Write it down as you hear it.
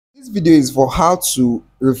This video is for how to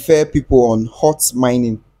refer people on hot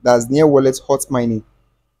mining. That's near wallet hot mining.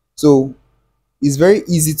 So it's very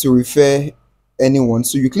easy to refer anyone.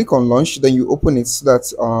 So you click on launch, then you open it so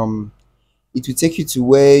that it will take you to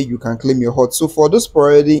where you can claim your hot. So for those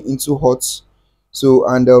already into hot, so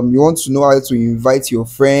and you want to know how to invite your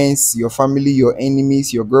friends, your family, your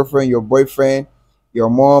enemies, your girlfriend, your boyfriend,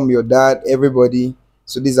 your mom, your dad, everybody.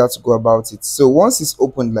 So this is how to go about it. So once it's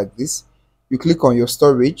opened like this, you click on your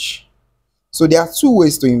storage. So there are two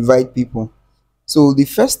ways to invite people. So the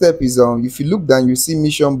first step is if you look down, you see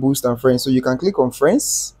mission boost and friends. So you can click on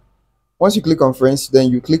friends. Once you click on friends, then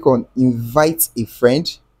you click on invite a friend.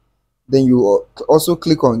 Then you also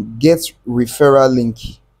click on get referral link.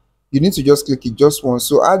 You need to just click it just once.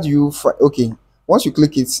 So how do you okay, once you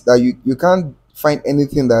click it, that you can't find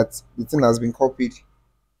anything that the thing has been copied.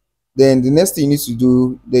 Then the next thing you need to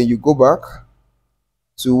do, then you go back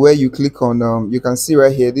to where you click on you can see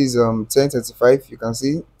right here, this 1035, you can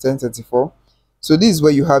see 1034. So this is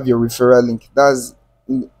where you have your referral link. That's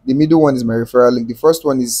the middle one is my referral link. The first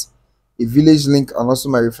one is a village link and also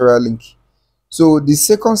my referral link. So the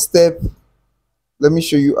second step, let me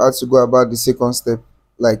show you how to go about the second step,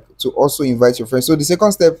 like to also invite your friends. So the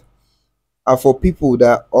second step are for people that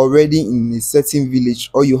are already in a certain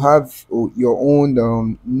village, or you have your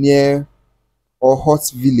own near or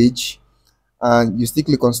hot village, and you still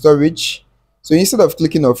click on storage. So instead of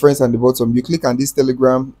clicking on friends at the bottom, you click on this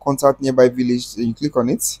telegram contact nearby village, then you click on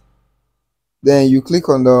it. Then you click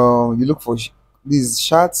on the you look for this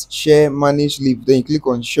chat, share, manage, leave. Then you click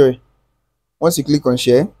on share. Once you click on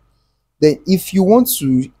share, then if you want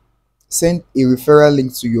to send a referral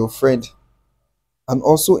link to your friend and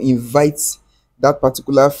also invite that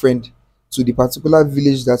particular friend to the particular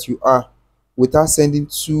village that you are without sending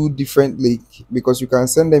two different links, because you can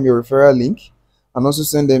send them your referral link and also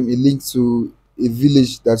send them a link to a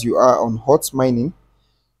village that you are on hot mining.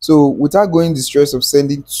 So without going the stress of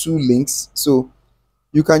sending two links, so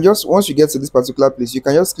you can just, once you get to this particular place, you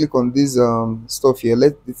can just click on this stuff here,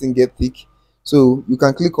 let the thing get thick. So you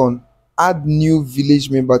can click on add new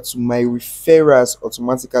village member to my referrals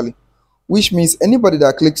automatically, which means anybody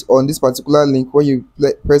that clicks on this particular link, when you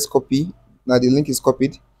press copy, now the link is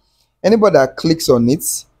copied, anybody that clicks on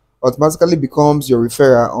it automatically becomes your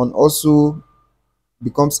referrer and also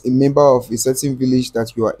becomes a member of a certain village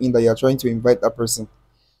that you are in, that you are trying to invite that person.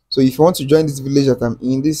 So if you want to join this village that I'm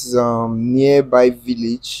in, this is nearby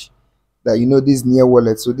village, that this near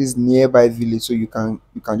wallet. So this nearby village, so you can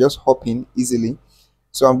just hop in easily.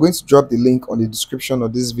 So I'm going to drop the link on the description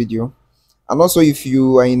of this video. And also, if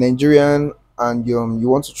you are in Nigerian and you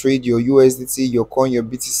want to trade your USDT, your coin, your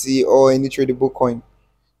BTC, or any tradable coin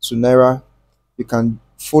to Naira, you can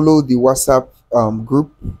follow the WhatsApp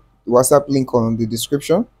group, the WhatsApp link on the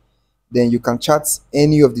description. Then you can chat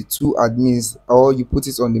any of the two admins, or you put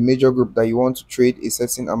it on the major group that you want to trade a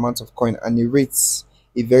certain amount of coin, and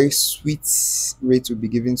a very sweet rate will be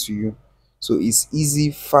given to you. So it's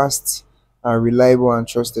easy, fast, and reliable and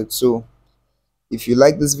trusted. So if you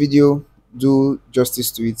like this video, do justice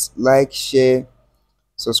to it. Like, share,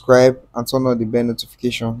 subscribe, and turn on the bell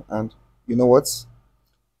notification. And you know what?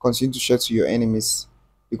 Continue to share to your enemies,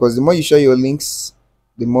 because the more you share your links,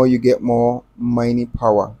 the more you get more mining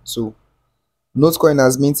power. So Notecoin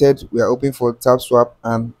has minted. We are open for tap swap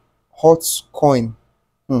and hot coin.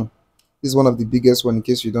 This is one of the biggest one, in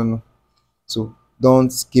case you don't know. So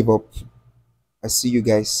don't give up. I see you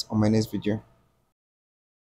guys on my next video.